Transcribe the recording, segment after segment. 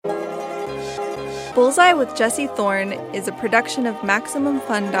Bullseye with Jesse Thorne is a production of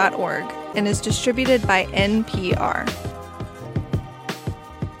MaximumFun.org and is distributed by NPR.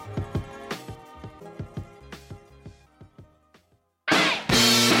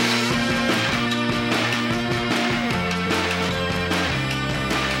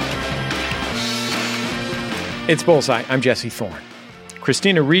 It's Bullseye. I'm Jesse Thorne.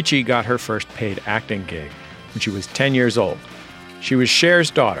 Christina Ricci got her first paid acting gig when she was 10 years old. She was Cher's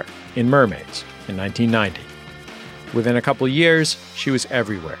daughter in Mermaids in 1990. Within a couple of years, she was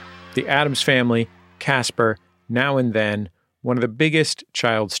everywhere. The Addams Family, Casper, Now and Then, one of the biggest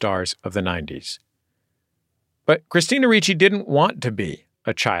child stars of the 90s. But Christina Ricci didn't want to be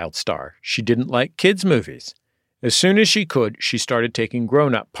a child star. She didn't like kids' movies. As soon as she could, she started taking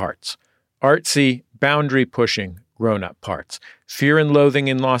grown-up parts. Artsy, boundary-pushing grown-up parts. Fear and Loathing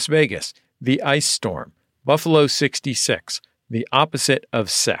in Las Vegas, The Ice Storm, Buffalo 66, The Opposite of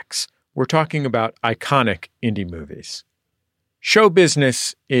Sex. We're talking about iconic indie movies. Show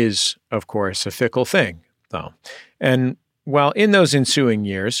business is, of course, a fickle thing, though. And while in those ensuing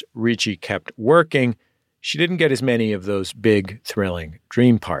years, Ricci kept working, she didn't get as many of those big, thrilling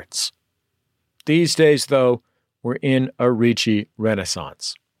dream parts. These days, though, we're in a Ricci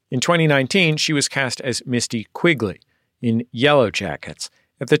renaissance. In 2019, she was cast as Misty Quigley in Yellowjackets.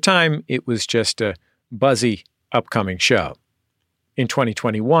 At the time, it was just a buzzy, upcoming show. In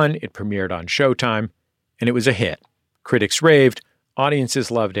 2021, it premiered on Showtime, and it was a hit. Critics raved,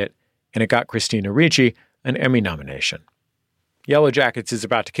 audiences loved it, and it got Christina Ricci an Emmy nomination. Yellowjackets is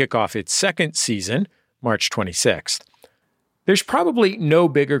about to kick off its second season, March 26th. There's probably no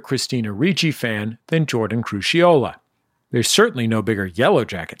bigger Christina Ricci fan than Jordan Crucciola. There's certainly no bigger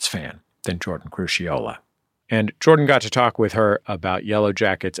Yellowjackets fan than Jordan Crucciola. And Jordan got to talk with her about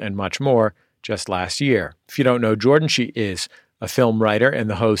Yellowjackets and much more just last year. If you don't know Jordan, she is a film writer and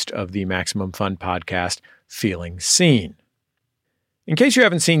the host of the Maximum Fun podcast, Feeling Seen. In case you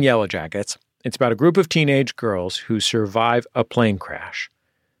haven't seen Yellowjackets, it's about a group of teenage girls who survive a plane crash.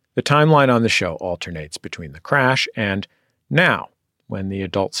 The timeline on the show alternates between the crash and now, when the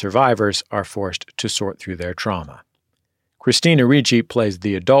adult survivors are forced to sort through their trauma. Christina Ricci plays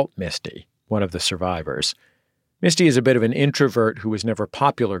the adult Misty, one of the survivors. Misty is a bit of an introvert who was never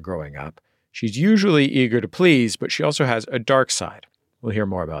popular growing up. She's usually eager to please, but she also has a dark side. We'll hear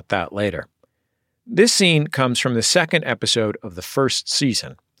more about that later. This scene comes from the second episode of the first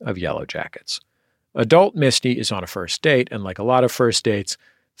season of Yellowjackets. Adult Misty is on a first date, and like a lot of first dates,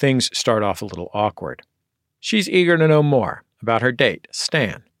 things start off a little awkward. She's eager to know more about her date,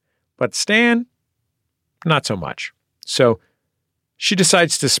 Stan. But Stan, not so much. So she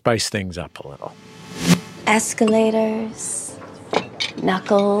decides to spice things up a little. Escalators,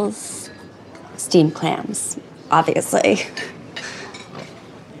 knuckles, steamed clams, obviously.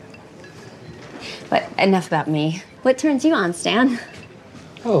 But enough about me. What turns you on, Stan?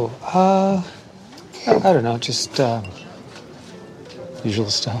 I don't know, just usual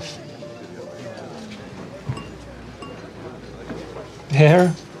stuff.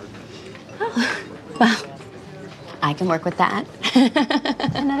 Hair? Oh, well, I can work with that.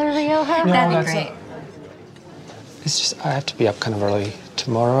 Another Rio hug? No, That'd be great. It's just, I have to be up kind of early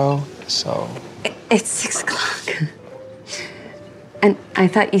tomorrow, so... It's 6 o'clock. And I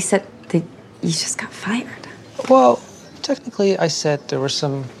thought you said that you just got fired. Well, technically, I said there were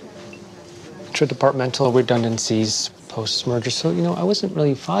some interdepartmental redundancies post-merger, so, I wasn't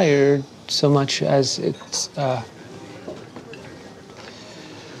really fired so much as it's,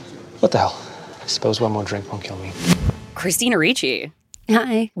 what the hell? I suppose one more drink won't kill me. Christina Ricci.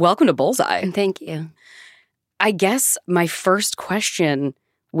 Hi. Welcome to Bullseye. Thank you. I guess my first question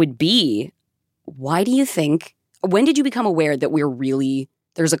would be, why do you think, when did you become aware that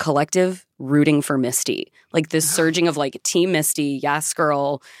there's a collective rooting for Misty? Like this surging of like, Team Misty, yes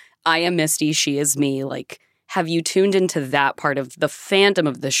girl, I am Misty, she is me. Like, have you tuned into that part of the fandom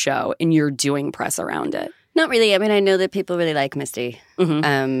of the show and you're doing press around it? Not really. I mean, I know that people really like Misty.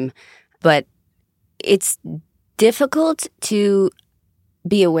 Mm-hmm. But it's difficult to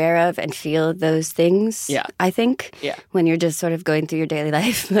be aware of and feel those things, yeah. I think, yeah. when you're just sort of going through your daily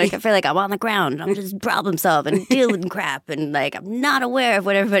life. Like, I feel like I'm on the ground. I'm just problem solving and dealing with crap. And, like, I'm not aware of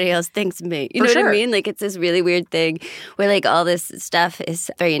what everybody else thinks of me. You know what I mean? Like, it's this really weird thing where, like, all this stuff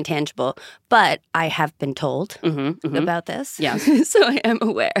is very intangible. But I have been told about this. Yeah. So I am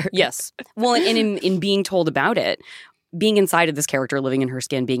aware. Yes. Well, and in being told about it, being inside of this character, living in her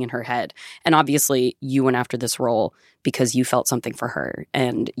skin, being in her head. And obviously you went after this role because you felt something for her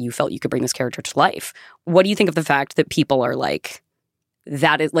and you felt you could bring this character to life. What do you think of the fact that people are like,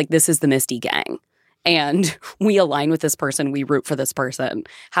 that is like, this is the Misty gang? and we align with this person, we root for this person.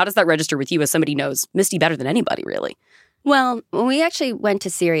 How does that register with you as somebody who knows Misty better than anybody, really? Well, when we actually went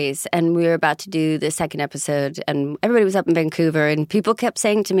to series and we were about to do the second episode and everybody was up in Vancouver and people kept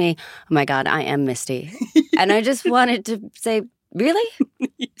saying to me, oh my God, I am Misty. And I just wanted to say, really?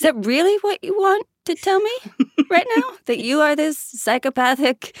 Is that really what you want to tell me right now? That you are this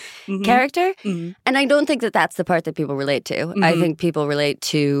psychopathic character? And I don't think that that's the part that people relate to. I think people relate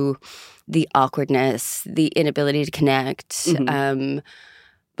to the awkwardness, the inability to connect,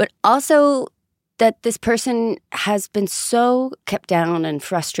 but also that this person has been so kept down and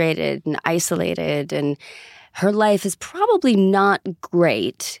frustrated and isolated, and her life is probably not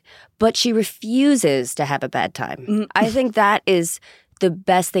great, but she refuses to have a bad time. I think that is the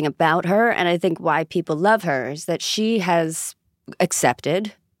best thing about her, and I think why people love her is that she has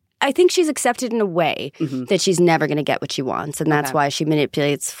accepted. I think she's accepted in a way that she's never going to get what she wants, and that's why she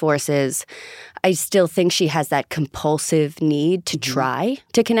manipulates forces. I still think she has that compulsive need to try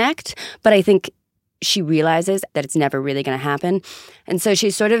to connect, but I think she realizes that it's never really going to happen. And so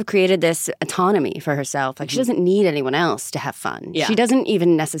she's sort of created this autonomy for herself. Like, she doesn't need anyone else to have fun. Yeah. She doesn't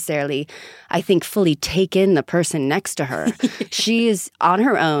even necessarily, I think, fully take in the person next to her. She is on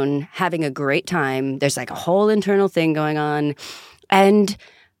her own, having a great time. There's like a whole internal thing going on. And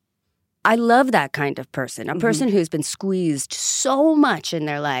I love that kind of person, a person who's been squeezed so much in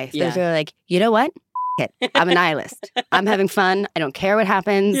their life. Yeah. They're like, you know what? It. I'm a nihilist. I'm having fun. I don't care what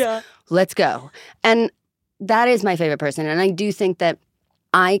happens. Yeah. Let's go. And that is my favorite person. And I do think that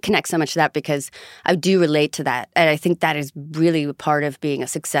I connect so much to that because I do relate to that. And I think that is really a part of being a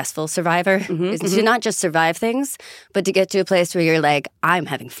successful survivor, is to not just survive things, but to get to a place where you're like, I'm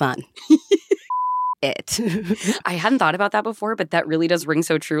having fun. I hadn't thought about that before, but that really does ring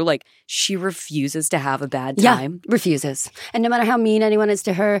so true. Like, she refuses to have a bad time. Yeah, refuses. And no matter how mean anyone is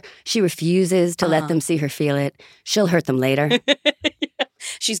to her, she refuses to let them see her feel it. She'll hurt them later.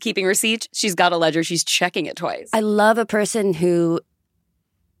 She's keeping receipts. She's got a ledger. She's checking it twice. I love a person who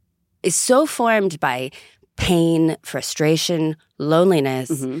is so formed by pain, frustration,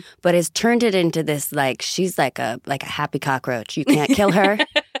 loneliness, but has turned it into this, like, she's like a happy cockroach. You can't kill her.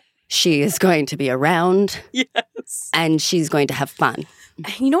 She is going to be around. Yes. And she's going to have fun.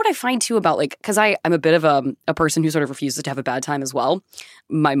 You know what I find, too, about, like, because I'm a bit of a person who sort of refuses to have a bad time as well.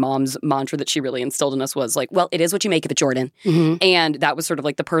 My mom's mantra that she really instilled in us was, like, well, it is what you make of it, Jordan. And that was sort of,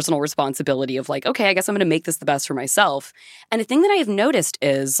 like, the personal responsibility of, like, okay, I guess I'm going to make this the best for myself. And the thing that I have noticed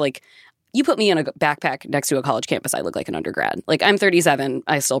is, like, you put me in a backpack next to a college campus, I look like an undergrad. Like, I'm 37.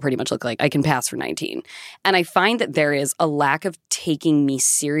 I still pretty much look like I can pass for 19. And I find that there is a lack of taking me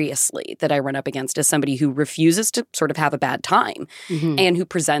seriously that I run up against as somebody who refuses to sort of have a bad time and who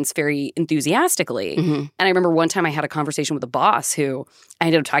presents very enthusiastically. And I remember one time I had a conversation with a boss who I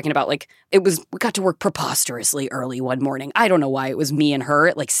ended up talking about, like, we got to work preposterously early one morning. I don't know why it was me and her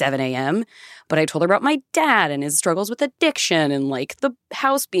at like 7 a.m., but I told her about my dad and his struggles with addiction and, like, the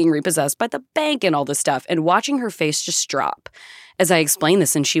house being repossessed by the bank and all this stuff, and watching her face just drop as I explained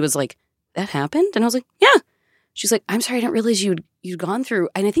this. And she was like, that happened? And I was like, yeah. She's like, I'm sorry, I didn't realize you'd gone through.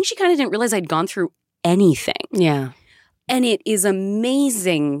 And I think she kind of didn't realize I'd gone through anything. Yeah. And it is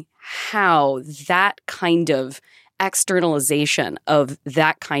amazing how that kind of externalization of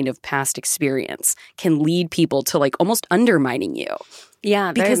that kind of past experience can lead people to, like, almost undermining you.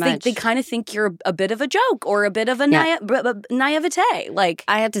 Yeah, because very much. They kind of think you're a bit of a joke or a bit of a naivete. Like,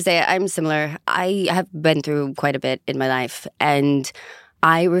 I have to say, I'm similar. I have been through quite a bit in my life, and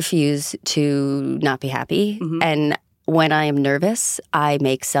I refuse to not be happy. And when I am nervous, I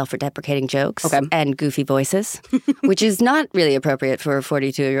make self-deprecating jokes and goofy voices, which is not really appropriate for a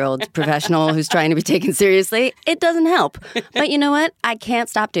 42-year-old professional who's trying to be taken seriously. It doesn't help. But you know what? I can't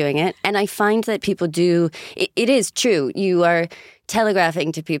stop doing it. And I find that people do. It is true. You are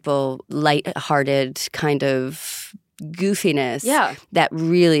telegraphing to people lighthearted kind of goofiness that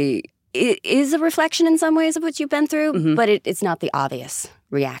really is a reflection in some ways of what you've been through, but it's not the obvious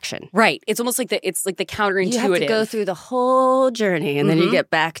reaction. Right. It's almost like the counterintuitive. You have to go through the whole journey and then you get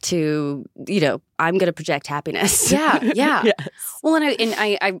back to, I'm going to project happiness. Yeah. Yes. Well, and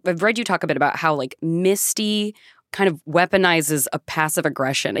I've read you talk a bit about how, like, Misty kind of weaponizes a passive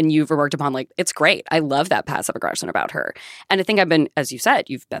aggression, and you've remarked upon, like, it's great. I love that passive aggression about her. And I think as you said,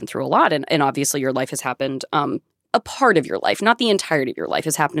 you've been through a lot, and obviously your life has happened, a part of your life, not the entirety of your life,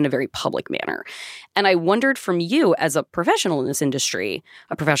 has happened in a very public manner. And I wondered, from you as a professional in this industry,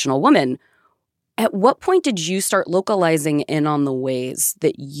 a professional woman, At what point did you start localizing in on the ways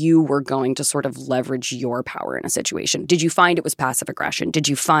that you were going to sort of leverage your power in a situation? Did you find it was passive aggression? Did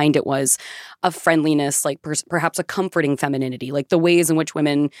you find it was a friendliness, like perhaps a comforting femininity, like the ways in which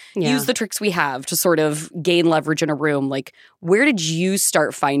women use the tricks we have to sort of gain leverage in a room? Like, where did you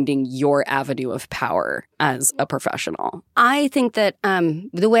start finding your avenue of power as a professional? I think that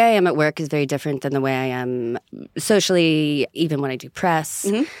the way I am at work is very different than the way I am socially, even when I do press.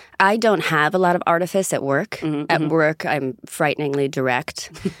 Mm-hmm. I don't have a lot of artifice at work. Mm-hmm. At work, I'm frighteningly direct,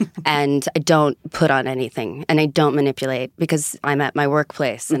 and I don't put on anything, and I don't manipulate because I'm at my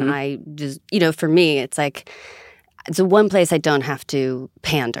workplace, and I just, for me, it's like, it's the one place I don't have to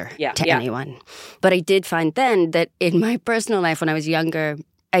pander to anyone. But I did find then that in my personal life when I was younger,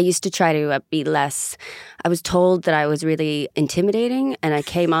 I used to try to be less. I was told that I was really intimidating and I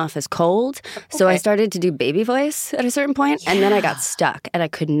came off as cold. Okay. So I started to do baby voice at a certain point, and then I got stuck and I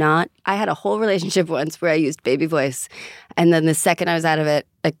could not. I had a whole relationship once where I used baby voice, and then the second I was out of it,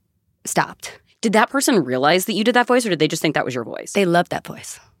 I stopped. Did that person realize that you did that voice, or did they just think that was your voice? They loved that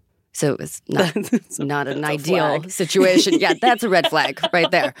voice. So it was not an ideal situation. Yeah, that's a red flag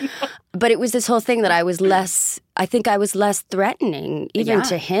right there. But it was this whole thing that I was less threatening even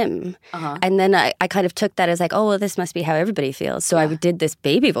to him. Uh-huh. And then I kind of took that as like, oh, well, this must be how everybody feels. So I did this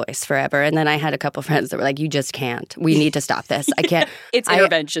baby voice forever. And then I had a couple friends that were like, you just can't. We need to stop this. I can't. It's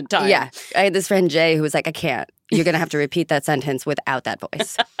intervention time. Yeah. I had this friend, Jay, who was like, I can't. You're going to have to repeat that sentence without that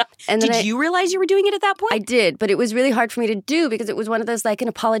voice. And then did you realize you were doing it at that point? I did, but it was really hard for me to do because it was one of those like an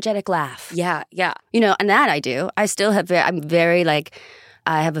apologetic laugh. Yeah, yeah. And that I do. I still have, I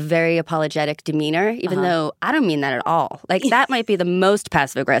have a very apologetic demeanor, even though I don't mean that at all. Like that might be the most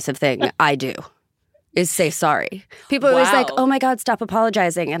passive-aggressive thing I do is say sorry. People are always like, oh my God, stop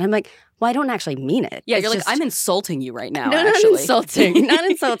apologizing. And I'm like, well, I don't actually mean it. Yeah, you're like, I'm insulting you right now, No, actually. not insulting. Not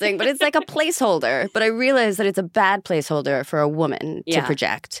insulting, but it's like a placeholder. But I realize that it's a bad placeholder for a woman to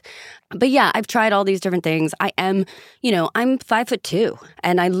project. But yeah, I've tried all these different things. I am, I'm 5'2",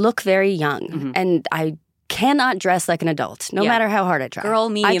 and I look very young. Mm-hmm. And I cannot dress like an adult, no matter how hard I try. Girl,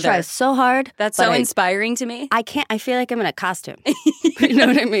 me neither. I try so hard. That's so inspiring to me. I can't. I feel like I'm in a costume. You know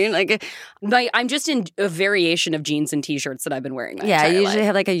what I mean? Like I'm just in a variation of jeans and T-shirts that I've been wearing. I usually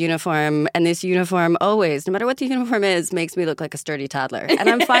have like a uniform, and this uniform always, no matter what the uniform is, makes me look like a sturdy toddler, and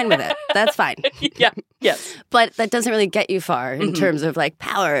I'm fine with it. That's fine. Yeah. Yes. But that doesn't really get you far in terms of like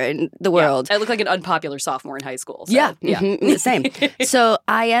power in the world. I look like an unpopular sophomore in high school. So, yeah. Same. So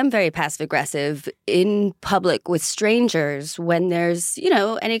I am very passive aggressive in public with strangers when there's,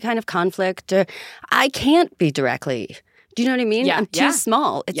 any kind of conflict, or I can't be directly. Do you know what I mean? Yeah, I'm too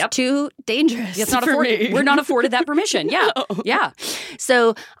small. It's too dangerous. It's not afforded. We're not afforded that permission. Yeah. No. Yeah.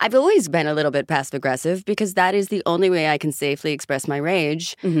 So I've always been a little bit passive aggressive because that is the only way I can safely express my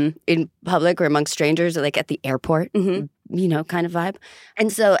rage in public or amongst strangers, or like at the airport, kind of vibe.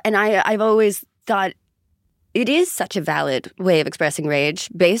 And so, I've always thought it is such a valid way of expressing rage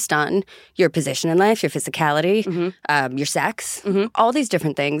based on your position in life, your physicality, your sex, all these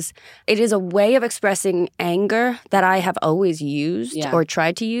different things. It is a way of expressing anger that I have always used or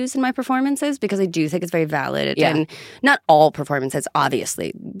tried to use in my performances because I do think it's very valid. Yeah. And not all performances,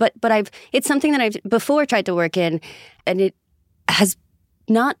 obviously, but it's something that I've before tried to work in, and it has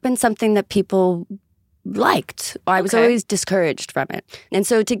not been something that people liked. I was always discouraged from it. And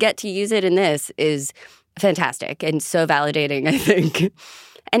so to get to use it in this is fantastic and so validating, I think.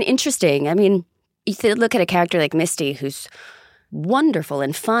 And interesting. I mean, you look at a character like Misty, who's wonderful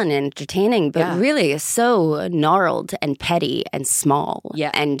and fun and entertaining, but really is so gnarled and petty and small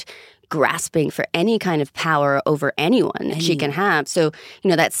and grasping for any kind of power over anyone she can have. So,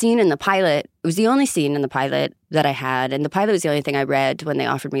 that scene in the pilot, it was the only scene in the pilot that I had. And the pilot was the only thing I read when they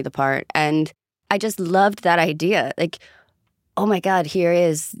offered me the part. And I just loved that idea. Like, oh my God, here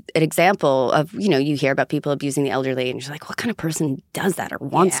is an example of, you hear about people abusing the elderly and you're like, what kind of person does that or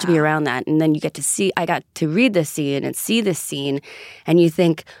wants to be around that? And then you get to see, I got to read this scene and see this scene, and you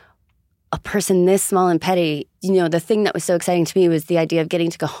think, a person this small and petty, the thing that was so exciting to me was the idea of getting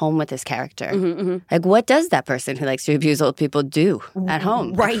to go home with this character. Like, what does that person who likes to abuse old people do at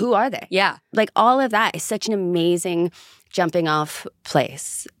home? Right. Like, who are they? Yeah. Like, all of that is such an amazing jumping off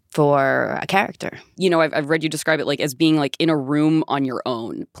place for a character. I've read you describe it like as being like in a room on your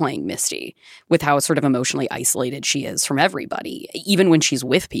own playing Misty, with how sort of emotionally isolated she is from everybody, even when she's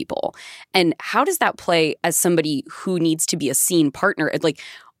with people. And how does that play as somebody who needs to be a scene partner? Like,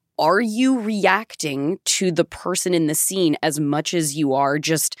 are you reacting to the person in the scene as much as you are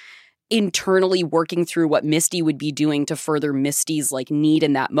just internally working through what Misty would be doing to further Misty's like need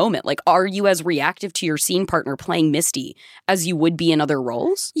in that moment? Like, are you as reactive to your scene partner playing Misty as you would be in other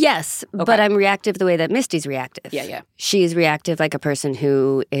roles? Yes, but I'm reactive the way that Misty's reactive. Yeah. She's reactive like a person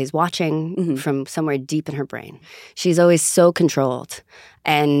who is watching from somewhere deep in her brain. She's always so controlled,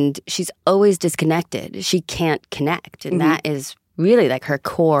 and she's always disconnected. She can't connect, and that is really like her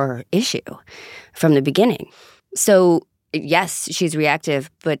core issue from the beginning. So yes, she's reactive,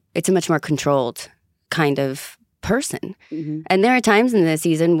 but it's a much more controlled kind of person. And there are times in the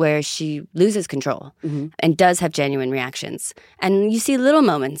season where she loses control and does have genuine reactions. And you see little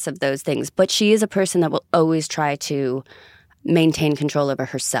moments of those things, but she is a person that will always try to maintain control over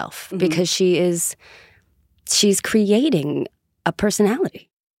herself because she's creating a personality.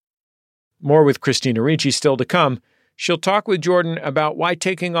 More with Christina Ricci still to come. She'll talk with Jordan about why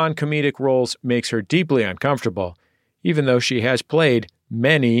taking on comedic roles makes her deeply uncomfortable, even though she has played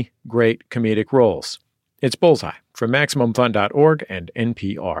many great comedic roles. It's Bullseye from MaximumFun.org and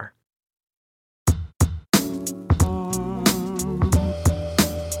NPR.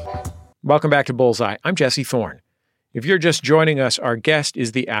 Welcome back to Bullseye. I'm Jesse Thorne. If you're just joining us, our guest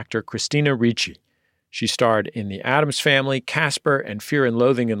is the actor Christina Ricci. She starred in The Addams Family, Casper, and Fear and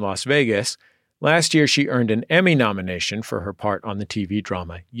Loathing in Las Vegas. Last year, she earned an Emmy nomination for her part on the TV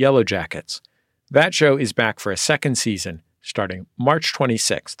drama Yellowjackets. That show is back for a second season starting March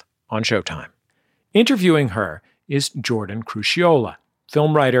 26th on Showtime. Interviewing her is Jordan Crucciola,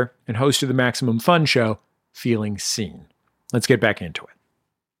 film writer and host of the Maximum Fun show, Feeling Seen. Let's get back into it.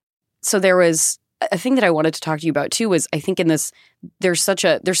 So there was a thing that I wanted to talk to you about too was I think in this, there's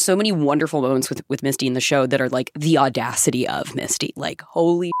so many wonderful moments with Misty in the show that are like the audacity of Misty, like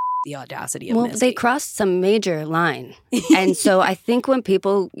holy the audacity of Misty. Well, they crossed some major line. And so I think when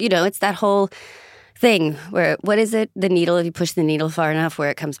people, it's that whole thing where, what is it? The needle, if you push the needle far enough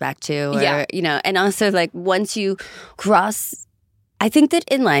where it comes back to, or, and also like once you cross, I think that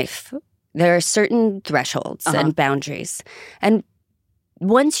in life, there are certain thresholds and boundaries. And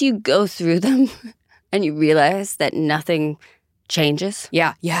once you go through them and you realize that nothing changes.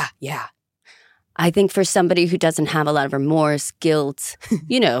 Yeah. I think for somebody who doesn't have a lot of remorse, guilt,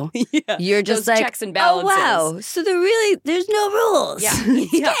 you're just those like, checks and balances. Oh, wow. So there's no rules. Yeah.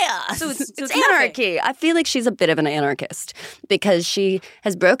 It's chaos. So it's anarchy. I feel like she's a bit of an anarchist because she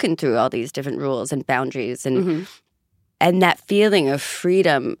has broken through all these different rules and boundaries and that feeling of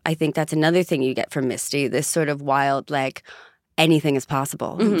freedom. I think that's another thing you get from Misty, this sort of wild, like anything is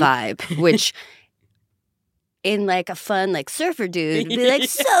possible vibe, which in like a fun like surfer dude would be like,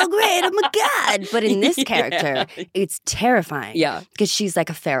 so great, oh my God. But in this character, it's terrifying. Yeah. Because she's like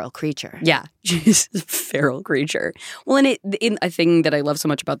a feral creature. Yeah. She's a feral creature. Well, and a thing that I love so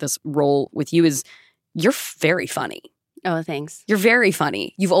much about this role with you is you're very funny. Oh, thanks. You're very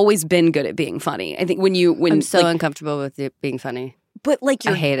funny. You've always been good at being funny. I think when I'm so uncomfortable with it being funny. But like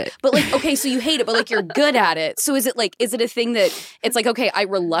I hate it. But like, okay, so you hate it, but like you're good at it. So is it a thing that it's like, okay, I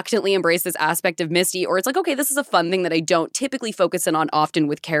reluctantly embrace this aspect of Misty, or it's like, okay, this is a fun thing that I don't typically focus in on often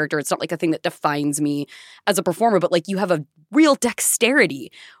with character. It's not like a thing that defines me as a performer, but like you have a real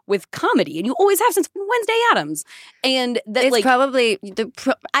dexterity with comedy, and you always have since Wednesday Addams. And that it's like probably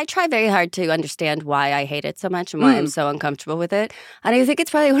I try very hard to understand why I hate it so much and why I'm so uncomfortable with it. And I think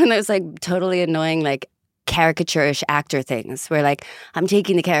it's probably one of those like totally annoying like caricature-ish actor things where like I'm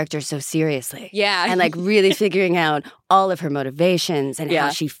taking the character so seriously. Yeah. And like really figuring out all of her motivations and how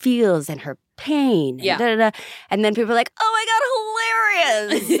she feels and her pain. And, and then people are like, oh my God,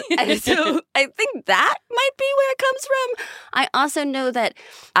 hilarious. And so I think that might be where it comes from. I also know that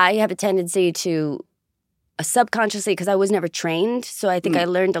I have a tendency to subconsciously, because I was never trained, so I think I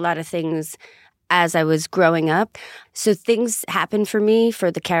learned a lot of things as I was growing up. So things happen for me, for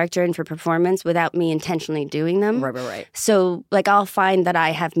the character and for performance, without me intentionally doing them. Right. So like I'll find that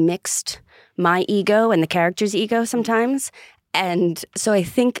I have mixed my ego and the character's ego sometimes. And so I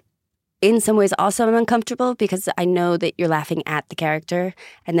think in some ways also I'm uncomfortable because I know that you're laughing at the character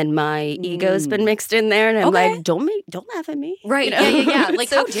and then my ego's been mixed in there and I'm like, don't laugh at me. Right. Yeah. Like,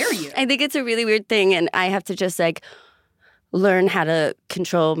 so how dare you? I think it's a really weird thing and I have to just like learn how to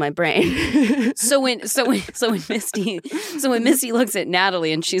control my brain. So when Misty looks at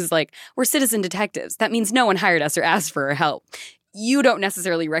Natalie and she's like, we're citizen detectives, that means no one hired us or asked for our help. You don't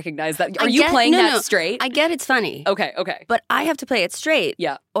necessarily recognize that. Are you playing that straight? I get it's funny. Okay. But I have to play it straight.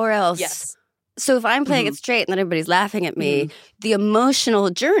 Yeah. Or else. Yes. So if I'm playing it straight and then everybody's laughing at me, the emotional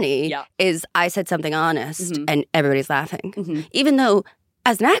journey is I said something honest and everybody's laughing. Even though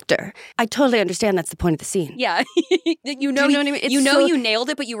as an actor, I totally understand that's the point of the scene. Yeah. you know what I mean? You nailed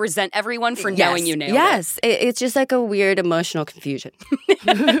it, but you resent everyone for knowing you nailed it. Yes. It's just like a weird emotional confusion.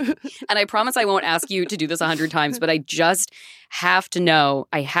 And I promise I won't ask you to do this 100 times, but I just have to know.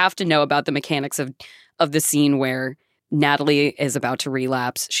 I have to know about the mechanics of the scene where Natalie is about to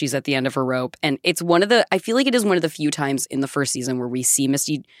relapse. She's at the end of her rope. And it's I feel like it is one of the few times in the first season where we see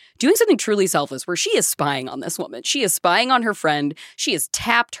Misty doing something truly selfless, where she is spying on this woman. She is spying on her friend. She has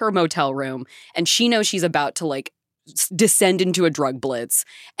tapped her motel room and she knows she's about to like descend into a drug blitz.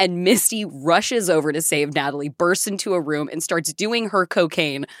 And Misty rushes over to save Natalie, bursts into a room and starts doing her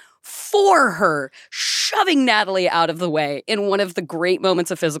cocaine for her, shoving Natalie out of the way in one of the great moments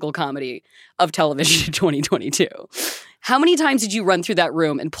of physical comedy of television in 2022. How many times did you run through that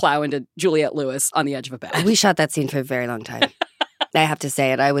room and plow into Juliette Lewis on the edge of a bed? We shot that scene for a very long time. I have to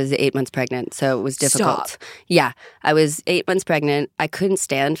say it. I was 8 months pregnant, so it was difficult. Stop. Yeah, I was 8 months pregnant. I couldn't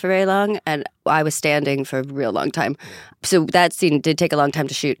stand for very long, and I was standing for a real long time. So that scene did take a long time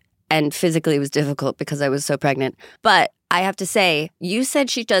to shoot, and physically it was difficult because I was so pregnant. But I have to say, you said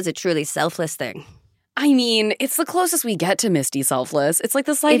she does a truly selfless thing. I mean, it's the closest we get to Misty selfless. It's like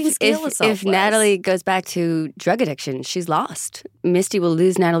the sliding scale of selfless. If Natalie goes back to drug addiction, she's lost. Misty will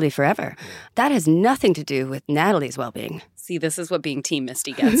lose Natalie forever. That has nothing to do with Natalie's well-being. See, this is what being Team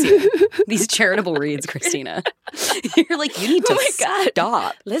Misty gets you. These charitable reads, Christina. You're like, you need to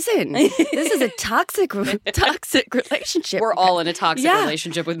stop. Listen, this is a toxic relationship. We're all in a toxic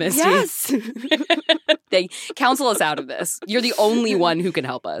relationship with Misty. Yes. They counsel us out of this. You're the only one who can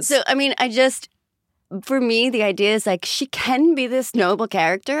help us. So, I mean, for me, the idea is like she can be this noble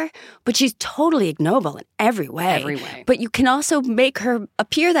character, but she's totally ignoble in every way. Every way. But you can also make her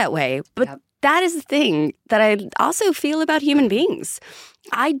appear that way. But that is the thing that I also feel about human beings.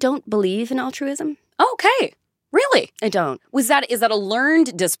 I don't believe in altruism. Okay. Really? I don't. Is that a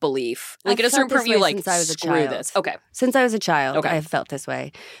learned disbelief? Like at a certain point, you like, screw this. Okay. Since I was a child, I've felt this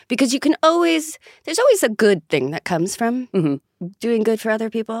way. Because there's always a good thing that comes from doing good for other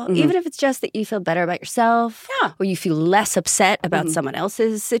people, even if it's just that you feel better about yourself or you feel less upset about someone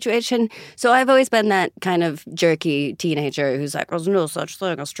else's situation. So I've always been that kind of jerky teenager who's like, there's no such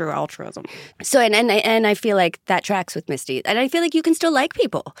thing as true altruism. So, and I feel like that tracks with Misty. And I feel like you can still like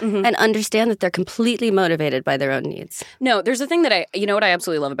people and understand that they're completely motivated by their own needs. No, there's a thing that what I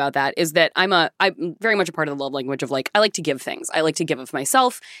absolutely love about that is that I'm very much a part of the love language of like, I like to give things. I like to give of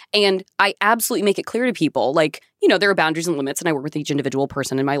myself. And I absolutely make it clear to people, like, there are boundaries and limits, and I work with each individual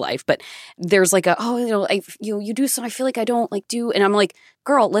person in my life. But there's like you do so. I feel like I don't like do, and I'm like,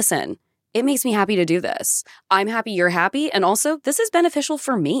 girl, listen, it makes me happy to do this. I'm happy, you're happy, and also this is beneficial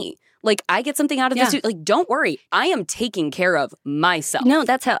for me. Like I get something out of this. Like, don't worry, I am taking care of myself. No,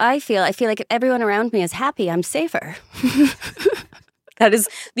 that's how I feel. I feel like if everyone around me is happy, I'm safer. That is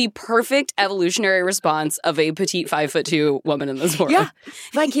the perfect evolutionary response of a petite 5'2" woman in this world. Yeah.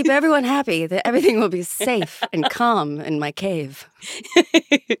 If I keep everyone happy, everything will be safe and calm in my cave.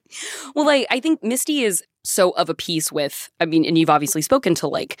 Well, I think Misty is so of a piece with, and you've obviously spoken to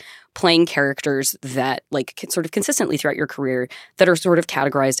like playing characters that like sort of consistently throughout your career that are sort of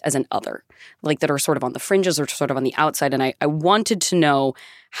categorized as an other, like that are sort of on the fringes or sort of on the outside. And I wanted to know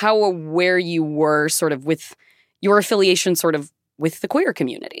how aware you were sort of with your affiliation sort of with the queer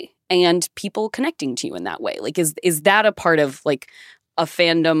community and people connecting to you in that way. Like, is that a part of like a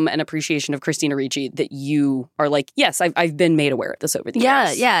fandom and appreciation of Christina Ricci that you are like, yes, I've been made aware of this over the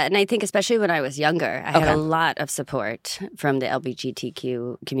years? Yeah. And I think especially when I was younger, I had a lot of support from the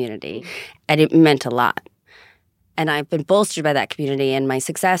LGBTQ community, and it meant a lot. And I've been bolstered by that community, and my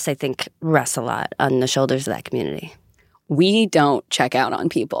success, I think, rests a lot on the shoulders of that community. We don't check out on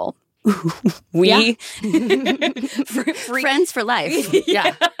people. Friends for life.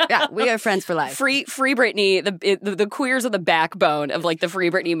 Yeah, we are friends for life. Free Britney, the queers are the backbone of like the Free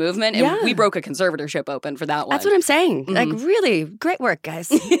Britney movement, and we broke a conservatorship open for that one. That's what I'm saying. Like, really great work,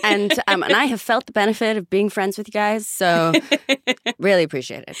 guys. And I have felt the benefit of being friends with you guys, so really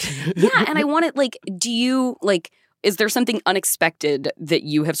appreciate it. Yeah, and I wanted do you is there something unexpected that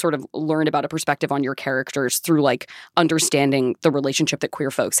you have sort of learned about a perspective on your characters through like understanding the relationship that queer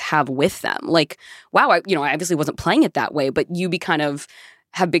folks have with them? Like, wow, I obviously wasn't playing it that way, but you kind of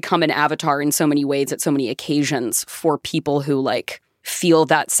have become an avatar in so many ways at so many occasions for people who like feel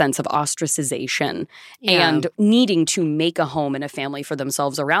that sense of ostracization and needing to make a home and a family for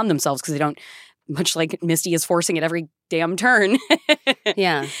themselves around themselves because they don't, much like Misty is forcing at every damn turn.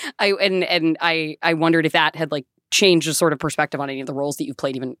 Yeah. I wondered if that had like change the sort of perspective on any of the roles that you've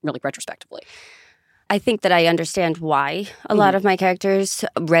played, even really retrospectively. I think that I understand why a lot of my characters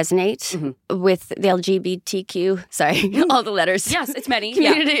resonate with the LGBTQ. Sorry, all the letters. Yes, it's many.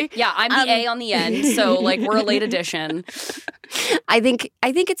 Community. Yeah, I'm the A on the end, so like we're a late addition. I think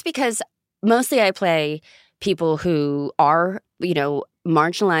it's because mostly I play people who are,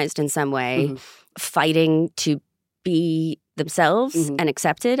 marginalized in some way, fighting to be themselves and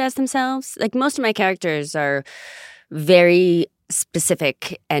accepted as themselves. Like most of my characters are very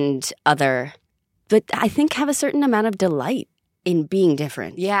specific and other, but I think have a certain amount of delight in being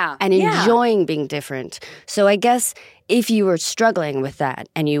different. Yeah. And enjoying being different. So I guess if you were struggling with that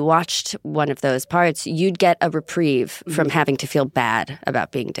and you watched one of those parts, you'd get a reprieve from having to feel bad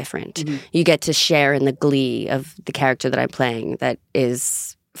about being different. You get to share in the glee of the character that I'm playing that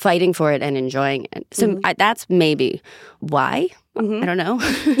is fighting for it and enjoying it. So that's maybe why. I don't know.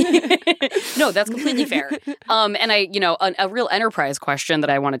 No, that's completely fair. And a real enterprise question that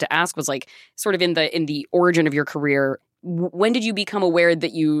I wanted to ask was like sort of in the origin of your career. When did you become aware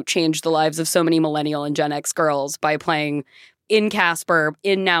that you changed the lives of so many millennial and Gen X girls by playing in Casper,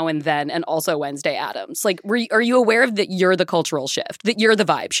 in Now and Then, and also Wednesday Addams? Like, are you aware of that you're the cultural shift, that you're the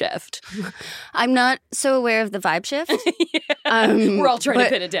vibe shift? I'm not so aware of the vibe shift. We're all trying to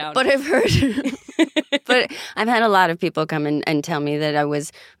pin it down. But I've heard, but I've had a lot of people come and tell me that I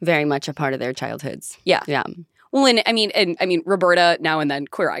was very much a part of their childhoods. Yeah. Yeah. Well, and I mean, Roberta, Now and Then,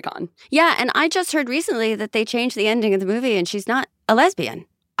 queer icon. Yeah, and I just heard recently that they changed the ending of the movie and she's not a lesbian.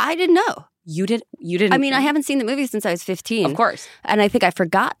 I didn't know. You didn't? I mean, I haven't seen the movie since I was 15. Of course. And I think I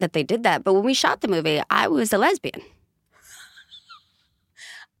forgot that they did that. But when we shot the movie, I was a lesbian.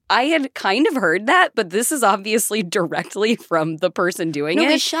 I had kind of heard that, but this is obviously directly from the person doing it. No,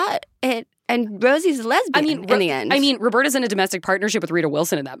 we shot it. And Rosie's a lesbian in the end. I mean, Roberta's in a domestic partnership with Rita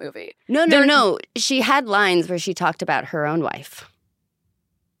Wilson in that movie. No. She had lines where she talked about her own wife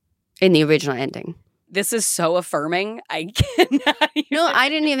in the original ending. This is so affirming. I cannot even. No, I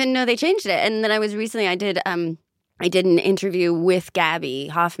didn't even know they changed it. And then I did an interview with Gabby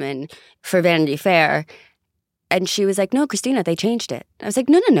Hoffman for Vanity Fair. And she was like, "No, Christina, they changed it." I was like,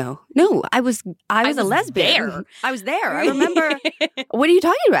 "No. I was a lesbian. There. I was there. I remember." What are you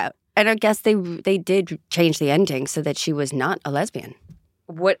talking about? And I guess they did change the ending so that she was not a lesbian.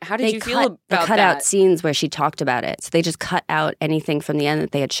 How did you feel about that? They cut out scenes where she talked about it. So they just cut out anything from the end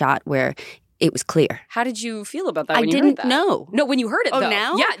that they had shot where it was clear. How did you feel about that I when you didn't heard that? know. No, when you heard it, though.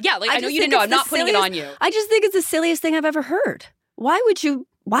 Now? Yeah. Like, I know you didn't know. I'm not putting it on you. I just think it's the silliest thing I've ever heard. Why would you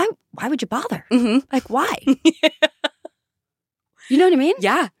bother? Like, why? You know what I mean?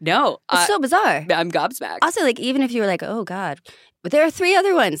 Yeah. No. It's so bizarre. I'm gobsmacked. Also, like, even if you were like, oh, God, but there are 3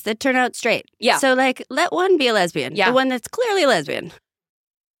 other ones that turn out straight. Yeah. So, like, let one be a lesbian. Yeah. The one that's clearly a lesbian.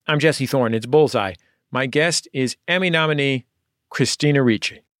 I'm Jesse Thorne. It's Bullseye. My guest is Emmy nominee Christina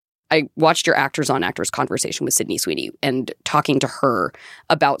Ricci. I watched your Actors on Actors conversation with Sydney Sweeney and talking to her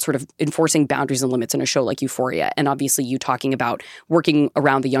about sort of enforcing boundaries and limits in a show like Euphoria. And obviously you talking about working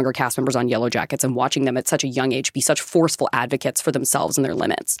around the younger cast members on Yellowjackets and watching them at such a young age be such forceful advocates for themselves and their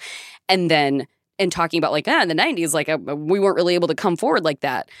limits. And talking about like, in the 90s, like we weren't really able to come forward like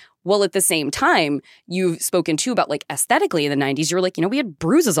that. Well, at the same time, you've spoken too about like aesthetically in the 90s, you were like, we had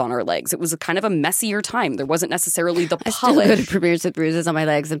bruises on our legs. It was a kind of a messier time. There wasn't necessarily the polish. I still go to premieres with bruises on my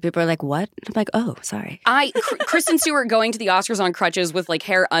legs and people are like, what? I'm like, oh, sorry. Kristen Stewart going to the Oscars on crutches with like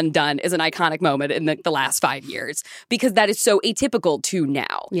hair undone is an iconic moment in the last 5 years because that is so atypical to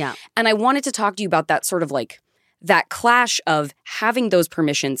now. Yeah. And I wanted to talk to you about that sort of like that clash of having those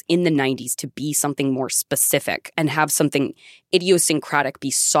permissions in the 90s to be something more specific and have something idiosyncratic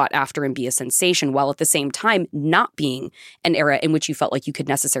be sought after and be a sensation, while at the same time not being an era in which you felt like you could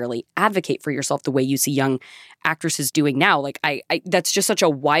necessarily advocate for yourself the way you see young actresses doing now. Like, I that's just such a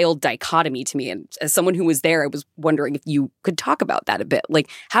wild dichotomy to me. And as someone who was there, I was wondering if you could talk about that a bit. Like,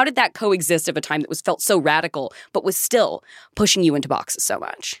 how did that coexist of a time that felt so radical, but was still pushing you into boxes so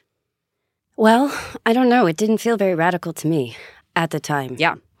much? Well, I don't know. It didn't feel very radical to me at the time.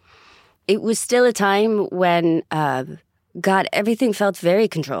 Yeah. It was still a time when, everything felt very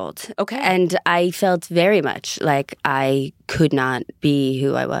controlled. Okay. And I felt very much like I could not be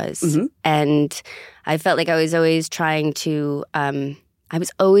who I was. Mm-hmm. And I felt like I was always trying to, I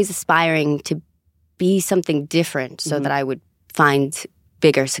was always aspiring to be something different so that I would find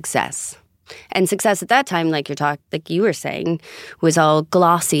bigger success. And success at that time, like you were saying, was all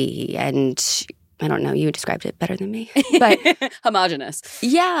glossy and I don't know, you described it better than me. But homogenous.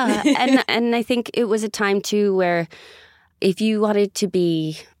 Yeah. And I think it was a time too where if you wanted to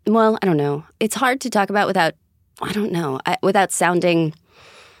be, well, I don't know. It's hard to talk about without sounding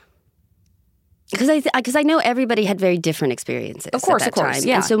Because I know everybody had very different experiences. Of course, at that time.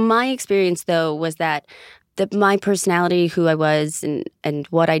 Yeah. And so my experience, though, was that my personality, who I was, and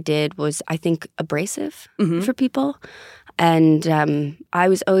what I did was, I think, abrasive for people. And I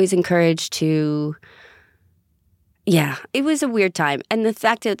was always encouraged to, it was a weird time. And the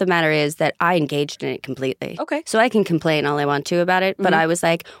fact of the matter is that I engaged in it completely. Okay. So I can complain all I want to about it, but I was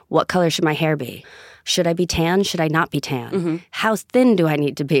like, what color should my hair be? Should I be tan? Should I not be tan? How thin do I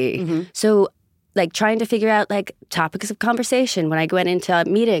need to be? So like trying to figure out like topics of conversation when I went into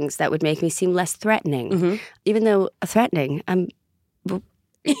meetings that would make me seem less threatening. Even though threatening,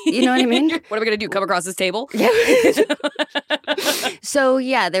 you know what I mean? What are we going to do? Come across this table? Yeah. So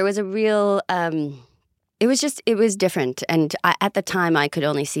there was a real, it was different. And at the time I could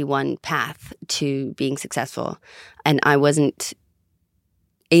only see one path to being successful. And I wasn't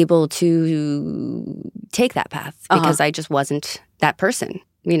able to take that path because I just wasn't that person.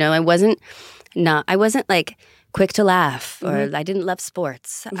 You know, I wasn't like quick to laugh, or I didn't love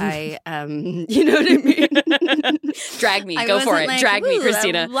sports. I, you know what I mean? Drag me, go for it. Like, drag me,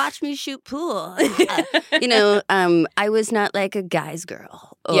 Christina. Watch me shoot pool. You know, I was not like a guy's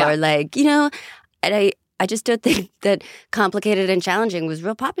girl, or like, you know, and I just don't think that complicated and challenging was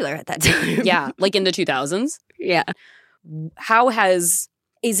real popular at that time. Yeah, like in the 2000s. Yeah.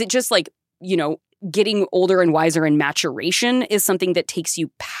 Is it just like, you know, getting older and wiser and maturation is something that takes you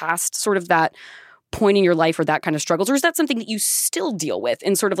past sort of that point in your life or that kind of struggles? Or is that something that you still deal with?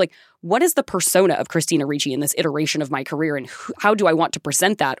 And sort of like, what is the persona of Christina Ricci in this iteration of my career? And how do I want to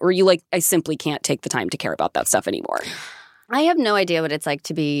present that? Or are you like, I simply can't take the time to care about that stuff anymore? I have no idea what it's like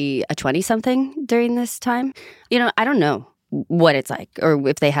to be a 20-something during this time. You know, I don't know what it's like, or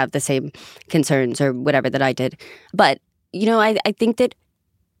if they have the same concerns or whatever that I did. But, you know, I think that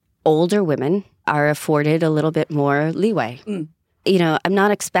older women are afforded a little bit more leeway. You know, I'm not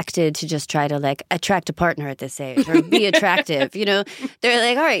expected to just try to like attract a partner at this age or be attractive. You know, they're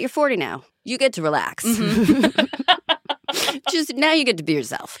like, all right, you're 40 now. You get to relax. Just now you get to be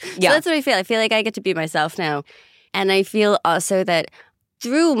yourself. Yeah. So that's what I feel. I feel like I get to be myself now. And I feel also that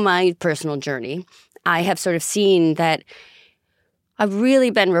through my personal journey, I have sort of seen that I've really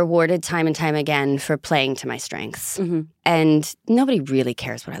been rewarded time and time again for playing to my strengths. And nobody really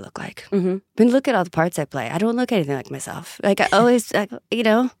cares what I look like. I mean, look at all the parts I play. I don't look anything like myself. Like, I always, you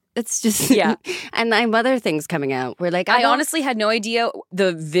know, it's just, and I have other things coming out where like, I honestly had no idea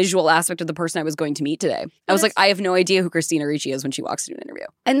the visual aspect of the person I was going to meet today. I was like, I have no idea who Christina Ricci is when she walks into an interview.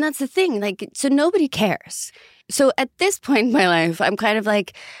 And that's the thing. Like, so nobody cares. So at this point in my life, I'm kind of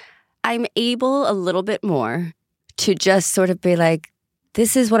like, I'm able a little bit more to just sort of be like,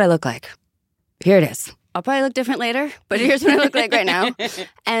 this is what I look like. Here it is. I'll probably look different later, but here's what I look like right now.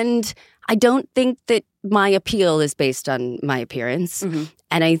 And I don't think that my appeal is based on my appearance.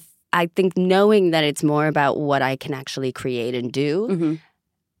 And I think knowing that it's more about what I can actually create and do,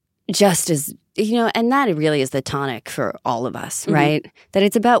 just as, you know, and that really is the tonic for all of us, right? That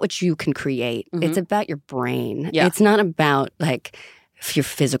it's about what you can create. It's about your brain. It's not about like your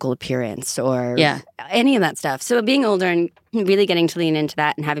physical appearance or any of that stuff. So being older and really getting to lean into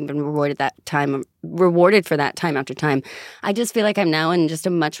that and having been rewarded for that time after time, I just feel like I'm now in just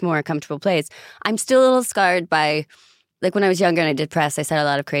a much more comfortable place. I'm still a little scarred by, like when I was younger and I did press, I said a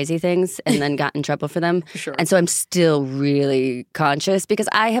lot of crazy things and then got in trouble for them. And so I'm still really conscious because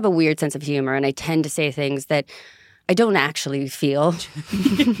I have a weird sense of humor and I tend to say things that I don't actually feel.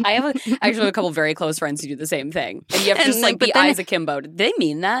 I have actually a couple of very close friends who do the same thing. And you have to just like be eyes akimbo. Did they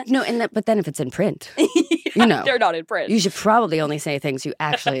mean that? No, but then if it's in print, you know. They're not in print. You should probably only say things you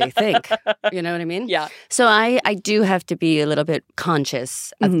actually think. You know what I mean? Yeah. So I do have to be a little bit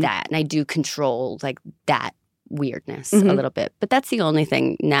conscious of that. And I do control like that weirdness a little bit. But that's the only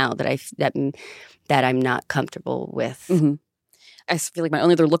thing now that I'm not comfortable with. I feel like my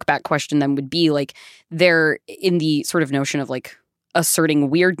only other look back question then would be like they're in the sort of notion of like asserting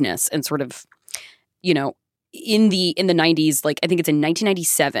weirdness and sort of, you know, in the 90s, like I think it's in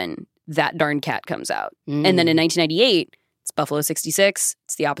 1997 That Darn Cat comes out. And then in 1998, it's Buffalo 66.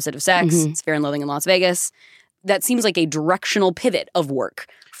 It's The Opposite of Sex. It's Fear and Loathing in Las Vegas. That seems like a directional pivot of work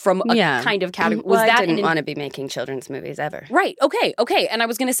from a kind of category. Well, I didn't want to be making children's movies ever. Right. Okay. And I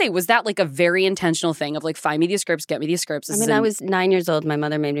was going to say, was that like a very intentional thing of like, find me these scripts, get me these scripts? I was 9 years old. My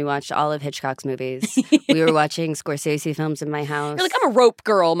mother made me watch all of Hitchcock's movies. We were watching Scorsese films in my house. You're like, I'm a rope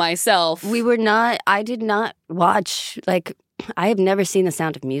girl myself. I did not watch, like, I have never seen The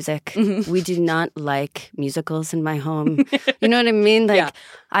Sound of Music. We do not like musicals in my home. You know what I mean? Like,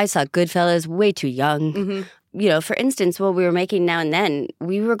 I saw Goodfellas way too young. You know, for instance, what we were making Now and Then,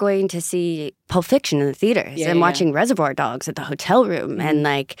 we were going to see Pulp Fiction in the theaters and watching Reservoir Dogs at the hotel room. And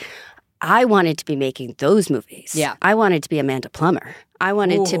like, I wanted to be making those movies. Yeah. I wanted to be Amanda Plummer. I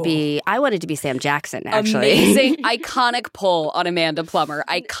wanted to be Sam Jackson, actually. Amazing. Iconic pull on Amanda Plummer.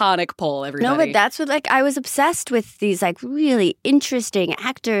 Iconic pull, everybody. No, but that's what, like, I was obsessed with these, like, really interesting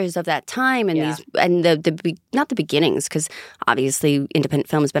actors of that time and these, and not the beginnings, because obviously independent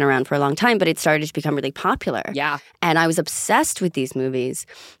film has been around for a long time, but it started to become really popular. Yeah. And I was obsessed with these movies.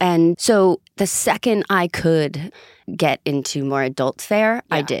 And so the second I could get into more adult fare,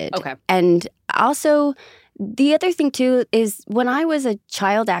 I did. Okay. And also, the other thing, too, is when I was a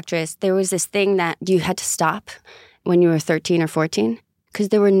child actress, there was this thing that you had to stop when you were 13 or 14 because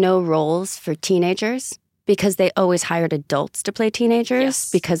there were no roles for teenagers because they always hired adults to play teenagers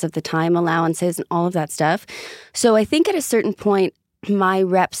because of the time allowances and all of that stuff. So I think at a certain point, my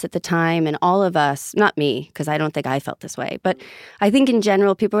reps at the time and all of us, not me, because I don't think I felt this way, but I think in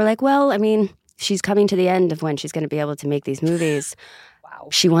general, people were like, well, I mean, she's coming to the end of when she's going to be able to make these movies. Wow.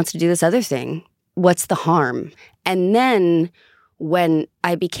 She wants to do this other thing. What's the harm? And then when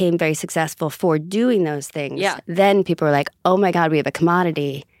I became very successful for doing those things, then people were like, oh my God, we have a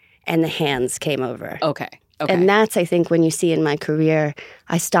commodity. And the hands came over. Okay. And that's, I think, when you see in my career,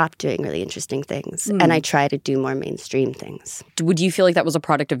 I stopped doing really interesting things and I try to do more mainstream things. Would you feel like that was a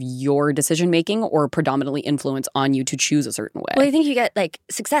product of your decision-making or predominantly influence on you to choose a certain way? Well, I think you get, like,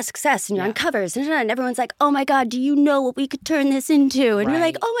 success, and you're on covers, and everyone's like, oh my God, do you know what we could turn this into? And you're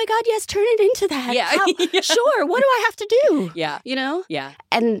like, oh my God, yes, turn it into that. Yeah. Sure, what do I have to do? Yeah. You know? Yeah.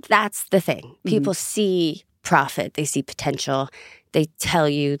 And that's the thing. People see profit, they see potential, they tell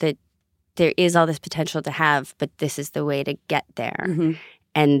you that there is all this potential to have, but this is the way to get there. Mm-hmm.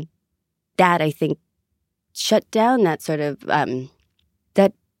 And that, I think, shut down that sort of,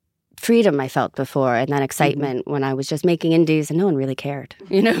 that freedom I felt before and that excitement when I was just making indies and no one really cared,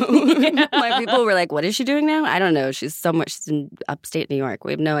 you know? My people were like, what is she doing now? I don't know. She's in upstate New York.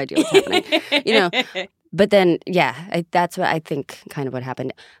 We have no idea what's happening, you know? But then, that's what I think kind of what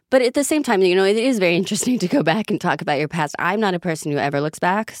happened. But at the same time, you know, it is very interesting to go back and talk about your past. I'm not a person who ever looks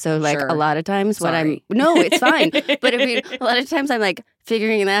back. So, like, a lot of times no, it's fine. But I mean, a lot of times I'm, like,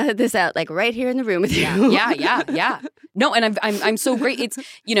 figuring this out, like, right here in the room with you. Yeah. No, and I'm so great. It's,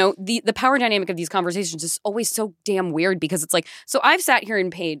 you know, the power dynamic of these conversations is always so damn weird because it's like, so I've sat here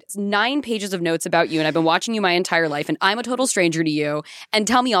and paid 9 pages of notes about you and I've been watching you my entire life and I'm a total stranger to you and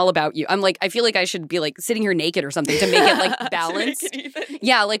tell me all about you. I'm like, I feel like I should be like sitting here naked or something to make it like balanced.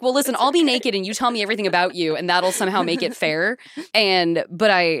 Yeah, like, well, listen, I'll be naked and you tell me everything about you and that'll somehow make it fair.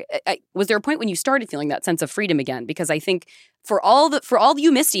 But I was there a point when you started feeling that sense of freedom again? Because I think for all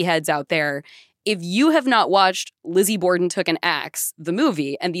you Misty heads out there, if you have not watched Lizzie Borden Took an Axe, the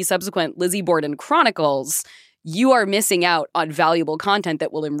movie, and the subsequent Lizzie Borden Chronicles, you are missing out on valuable content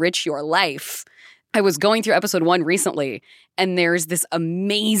that will enrich your life. I was going through episode 1 recently, and there's this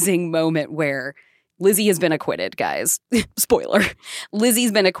amazing moment where Lizzie has been acquitted, guys. Spoiler.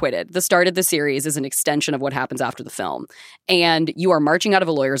 Lizzie's been acquitted. The start of the series is an extension of what happens after the film. And you are marching out of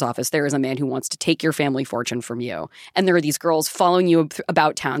a lawyer's office. There is a man who wants to take your family fortune from you. And there are these girls following you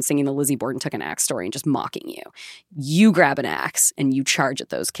about town singing the Lizzie Borden Took an Axe story and just mocking you. You grab an axe and you charge at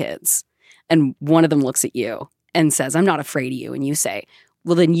those kids. And one of them looks at you and says, I'm not afraid of you. And you say,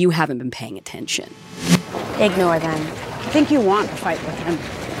 well, then you haven't been paying attention. Ignore them. I think you want to fight with them.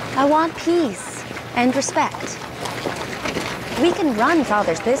 I want peace. And respect. We can run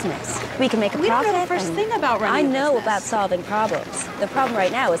Father's business. We can make a profit. We don't know the first thing about running I know business. about solving problems. The problem right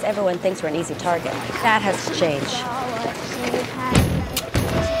now is everyone thinks we're an easy target. That has to change.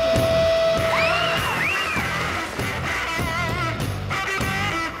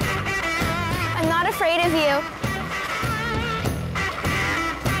 I'm not afraid of you.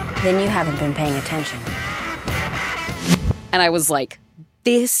 Then you haven't been paying attention. And I was like,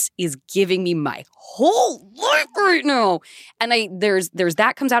 this is giving me my whole life right now. And there's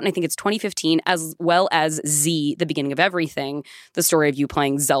that comes out, and I think it's 2015, as well as Z, The Beginning of Everything, the story of you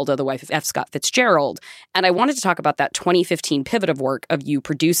playing Zelda, the wife of F. Scott Fitzgerald. And I wanted to talk about that 2015 pivot of work of you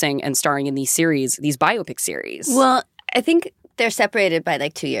producing and starring in these biopic series. Well, I think they're separated by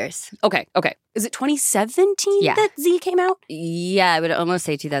like 2 years. Okay. Is it 2017 that Z came out? Yeah, I would almost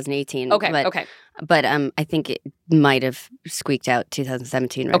say 2018. Okay. But I think it might have squeaked out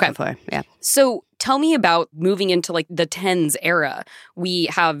 2017 before. Yeah. So tell me about moving into like the 10s era. We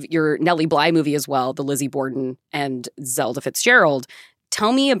have your Nellie Bly movie as well, the Lizzie Borden and Zelda Fitzgerald.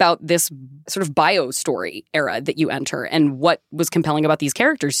 Tell me about this sort of bio story era that you enter and what was compelling about these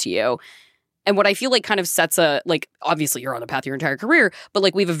characters to you. And what I feel like kind of sets obviously you're on a path your entire career, but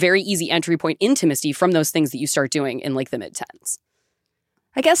like we have a very easy entry point into Misty from those things that you start doing in like the mid-10s.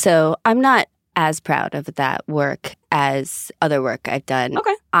 I guess so. I'm not as proud of that work as other work I've done.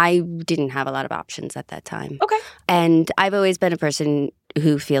 Okay. I didn't have a lot of options at that time. Okay. And I've always been a person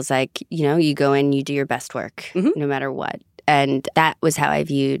who feels like, you go in, you do your best work, no matter what. And that was how I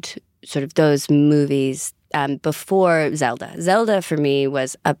viewed sort of those movies before Zelda. Zelda, for me,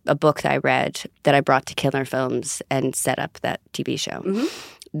 was a book that I read that I brought to Killer Films and set up that TV show. Mm-hmm.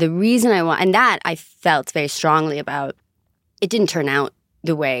 The reason and that I felt very strongly about, it didn't turn out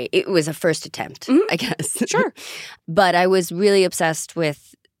the way, it was a first attempt, I guess. Sure. But I was really obsessed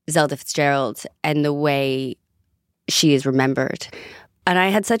with Zelda Fitzgerald and the way she is remembered. And I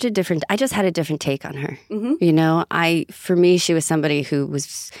just had a different take on her. Mm-hmm. For me, she was somebody who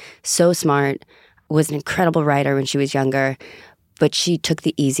was so smart, was an incredible writer when she was younger, but she took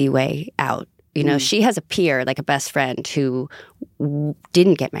the easy way out. She has a peer, like a best friend, who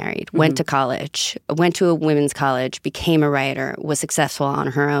didn't get married, went to college, went to a women's college, became a writer, was successful on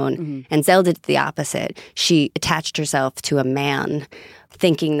her own. Mm-hmm. And Zelda did the opposite. She attached herself to a man,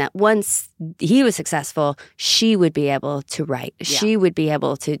 thinking that once he was successful, she would be able to write. Yeah. She would be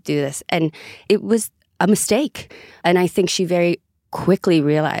able to do this. And it was a mistake. And I think she very quickly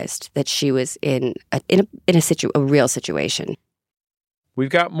realized that she was in a real situation. We've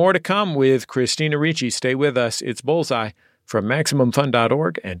got more to come with Christina Ricci. Stay with us. It's Bullseye from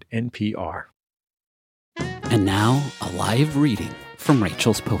MaximumFun.org and NPR. And now, a live reading from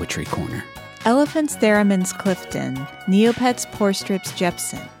Rachel's Poetry Corner. Elephants Theremin's Clifton, Neopets Porstrips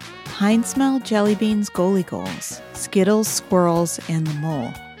Jepson, Pine Smell Jelly Beans Goalie Goals, Skittles Squirrels and the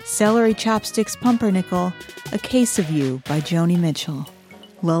Mole, Celery Chopsticks Pumpernickel, A Case of You by Joni Mitchell,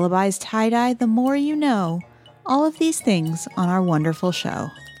 Lullabies Tie-Dye The More You Know, all of these things on our wonderful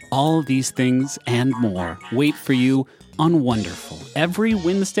show. All of these things and more wait for you on Wonderful every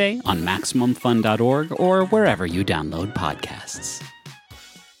Wednesday on MaximumFun.org or wherever you download podcasts.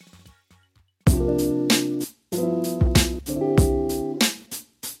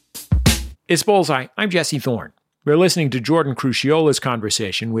 It's Bullseye. I'm Jesse Thorne. We're listening to Jordan Crucciola's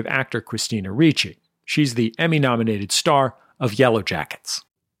conversation with actor Christina Ricci. She's the Emmy-nominated star of Yellowjackets.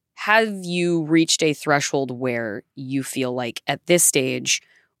 Have you reached a threshold where you feel like at this stage,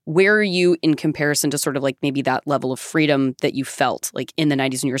 where are you in comparison to sort of like maybe that level of freedom that you felt like in the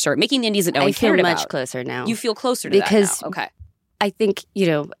 90s when you were making the indies that no one cared about? I feel much closer now. You feel closer to that now. Okay. I think,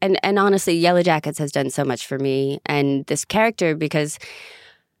 and honestly, Yellowjackets has done so much for me and this character because,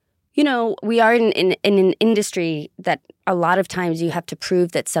 we are in an industry that a lot of times you have to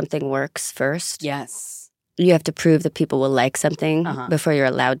prove that something works first. Yes. You have to prove that people will like something before you're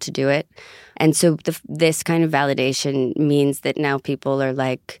allowed to do it. And so this kind of validation means that now people are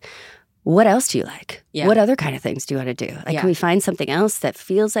like, what else do you like? Yeah. What other kind of things do you want to do? Can we find something else that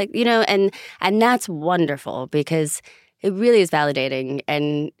feels like, and that's wonderful because it really is validating.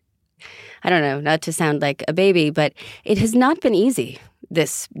 And I don't know, not to sound like a baby, but it has not been easy,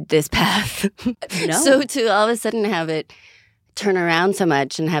 this path. No. So to all of a sudden have it turn around so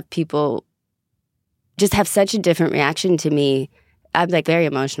much and have people just have such a different reaction to me, I'm very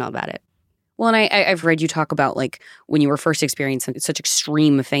emotional about it. Well, and I've read you talk about when you were first experiencing such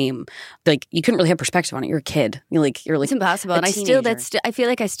extreme fame, you couldn't really have perspective on it. You're a kid. You're it's impossible. And I feel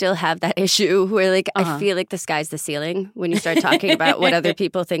like I still have that issue where I feel like the sky's the ceiling when you start talking about what other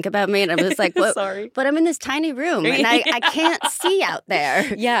people think about me, and I'm just like, what? Sorry, but I'm in this tiny room and I can't see out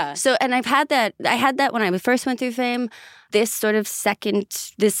there. Yeah. So and I had that when I first went through fame. This sort of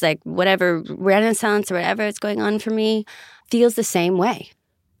this whatever renaissance or whatever is going on for me feels the same way.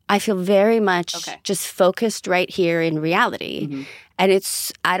 I feel very much just focused right here in reality. Mm-hmm.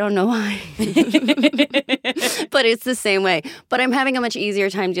 And I don't know why, but it's the same way. But I'm having a much easier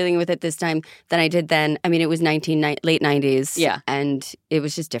time dealing with it this time than I did then. I mean, it was late 90s. Yeah. And it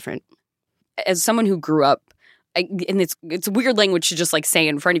was just different. As someone who grew up, and it's weird language to just say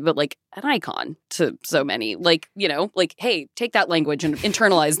in front of you, but an icon to so many, hey, take that language and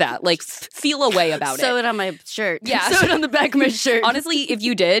internalize that, feel a way about it. Sew it on my shirt. Yeah. Sew it on the back of my shirt. Honestly, if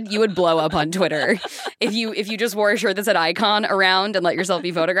you did, you would blow up on Twitter. if you just wore a shirt that said icon around and let yourself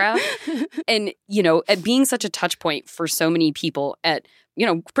be photographed. And, at being such a touch point for so many people at,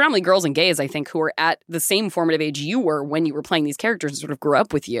 predominantly girls and gays, I think, who are at the same formative age you were when you were playing these characters and sort of grew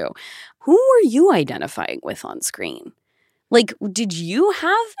up with you. Who were you identifying with on screen? Did you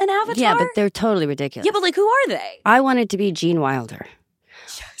have an avatar? Yeah, but they're totally ridiculous. Yeah, but who are they? I wanted to be Gene Wilder.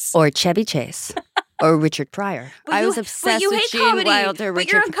 Yes. Or Chevy Chase. Or Richard Pryor. I was obsessed with Gene Wilder.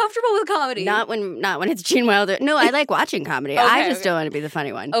 But you're uncomfortable with comedy. Not when it's Gene Wilder. No, I like watching comedy. I just don't want to be the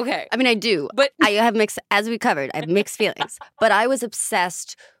funny one. Okay. I mean, I do. But I have as we covered, I have mixed feelings. But I was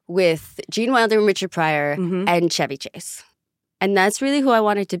obsessed with Gene Wilder and Richard Pryor and Chevy Chase. And that's really who I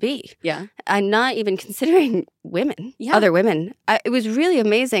wanted to be. Yeah. I'm not even considering women, other women. It was really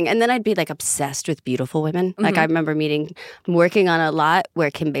amazing. And then I'd be like obsessed with beautiful women. Like I remember working on a lot where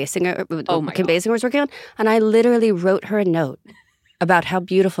Kim Basinger was working on. And I literally wrote her a note about how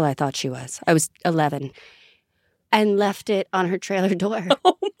beautiful I thought she was. I was 11. And left it on her trailer door.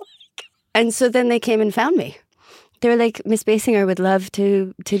 Oh my God. And so then they came and found me. They were like, Miss Basinger would love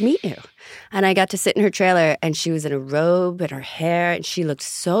to meet you. And I got to sit in her trailer, and she was in a robe and her hair, and she looked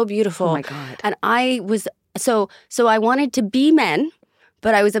so beautiful. Oh my God. And I was, so I wanted to be men,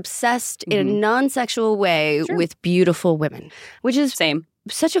 but I was obsessed in a non-sexual way with beautiful women, which is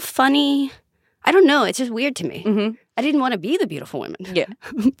such a funny, I don't know, it's just weird to me. I didn't want to be the beautiful women. Yeah.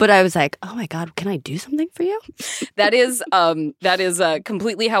 But I was like, oh my God, can I do something for you? That is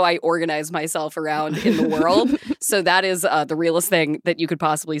completely how I organize myself around in the world. So that is the realest thing that you could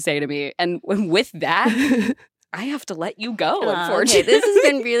possibly say to me. And with that, I have to let you go, unfortunately. Okay. This has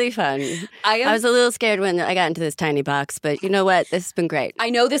been really fun. I was a little scared when I got into this tiny box, but you know what? This has been great. I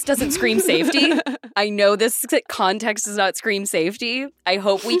know this doesn't scream safety. I know this context does not scream safety. I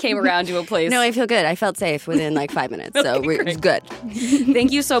hope we came around to a place. No, I feel good. I felt safe within like 5 minutes, so it's good.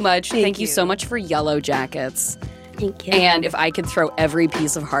 Thank you so much. Thank you so much for Yellowjackets. Thank you. And if I could throw every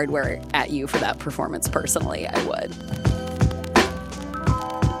piece of hardware at you for that performance personally, I would.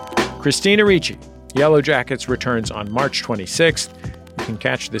 Christina Ricci. Yellowjackets returns on March 26th. You can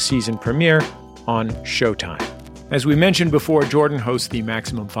catch the season premiere on Showtime. As we mentioned before, Jordan hosts the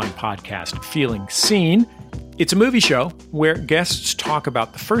Maximum Fun podcast, Feeling Seen. It's a movie show where guests talk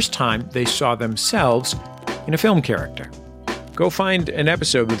about the first time they saw themselves in a film character. Go find an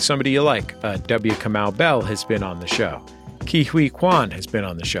episode with somebody you like. W. Kamau Bell has been on the show. Ki Hui Kwan has been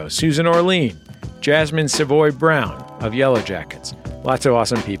on the show. Susan Orlean. Jasmine Savoy Brown of Yellowjackets. Lots of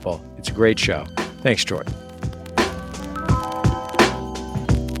awesome people. It's a great show. Thanks, Jordan.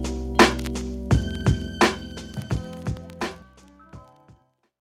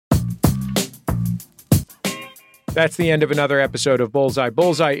 That's the end of another episode of Bullseye.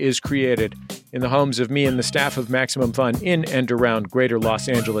 Bullseye is created in the homes of me and the staff of Maximum Fun in and around greater Los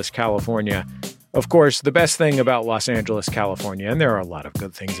Angeles, California. Of course, the best thing about Los Angeles, California, and there are a lot of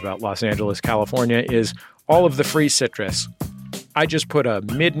good things about Los Angeles, California, is all of the free citrus. I just put a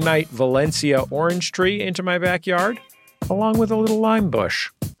midnight Valencia orange tree into my backyard, along with a little lime bush.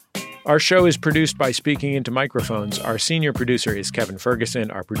 Our show is produced by Speaking Into Microphones. Our senior producer is Kevin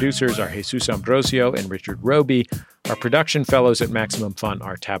Ferguson. Our producers are Jesus Ambrosio and Richard Roby. Our production fellows at Maximum Fun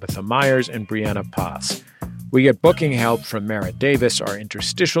are Tabitha Myers and Brianna Paz. We get booking help from Merritt Davis. Our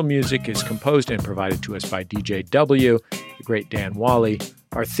interstitial music is composed and provided to us by DJ W, the great Dan Wally.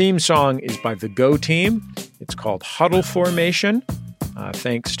 Our theme song is by the Go Team. It's called Huddle Formation.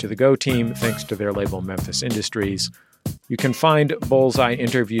 Thanks to the Go Team. Thanks to their label Memphis Industries. You can find Bullseye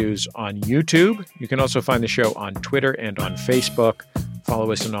interviews on YouTube. You can also find the show on Twitter and on Facebook.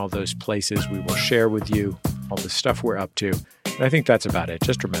 Follow us in all those places. We will share with you all the stuff we're up to. And I think that's about it.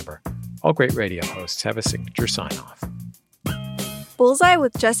 Just remember, all great radio hosts have a signature sign-off. Bullseye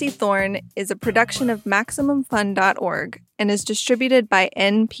with Jesse Thorne is a production of MaximumFun.org and is distributed by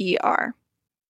NPR.